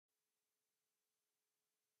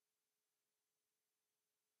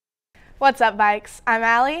What's up, Bikes? I'm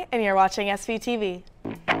Allie, and you're watching SVTV.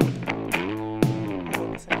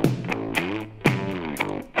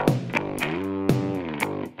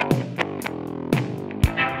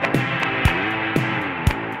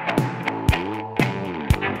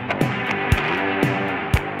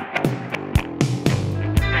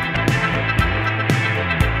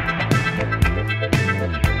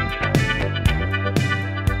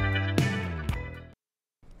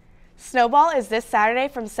 Snowball is this Saturday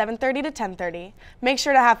from 7:30 to 10:30. Make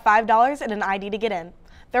sure to have $5 and an ID to get in.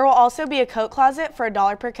 There will also be a coat closet for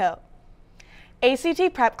 $1 per coat.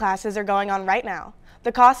 ACT prep classes are going on right now.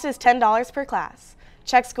 The cost is $10 per class.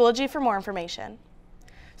 Check Schoology for more information.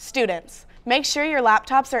 Students, make sure your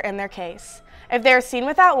laptops are in their case. If they are seen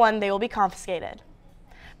without one, they will be confiscated.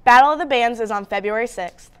 Battle of the Bands is on February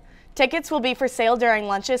 6th. Tickets will be for sale during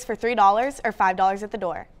lunches for $3 or $5 at the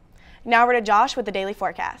door. Now over to Josh with the daily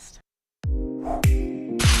forecast.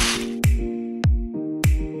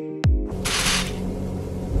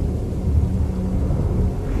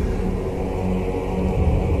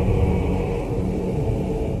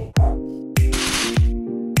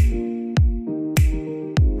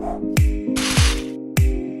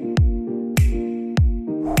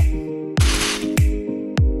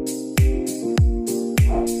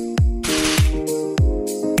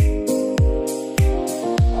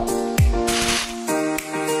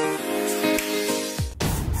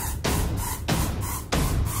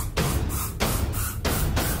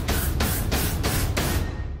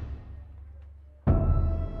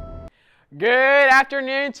 Good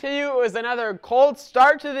afternoon to you. It was another cold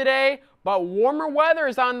start to the day, but warmer weather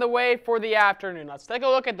is on the way for the afternoon. Let's take a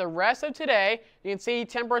look at the rest of today. You can see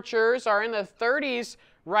temperatures are in the 30s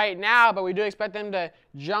right now, but we do expect them to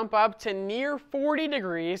jump up to near 40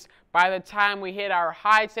 degrees by the time we hit our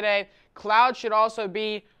high today. Clouds should also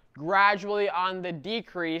be gradually on the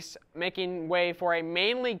decrease, making way for a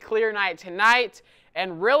mainly clear night tonight,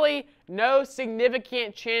 and really no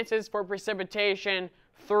significant chances for precipitation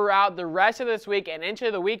throughout the rest of this week and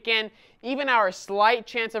into the weekend. Even our slight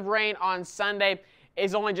chance of rain on Sunday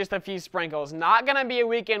is only just a few sprinkles. Not going to be a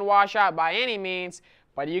weekend washout by any means,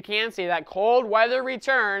 but you can see that cold weather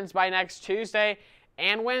returns by next Tuesday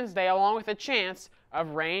and Wednesday, along with a chance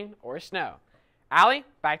of rain or snow. Allie,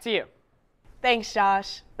 back to you. Thanks,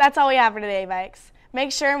 Josh. That's all we have for today, Bikes.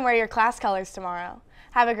 Make sure and wear your class colors tomorrow.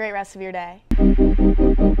 Have a great rest of your day.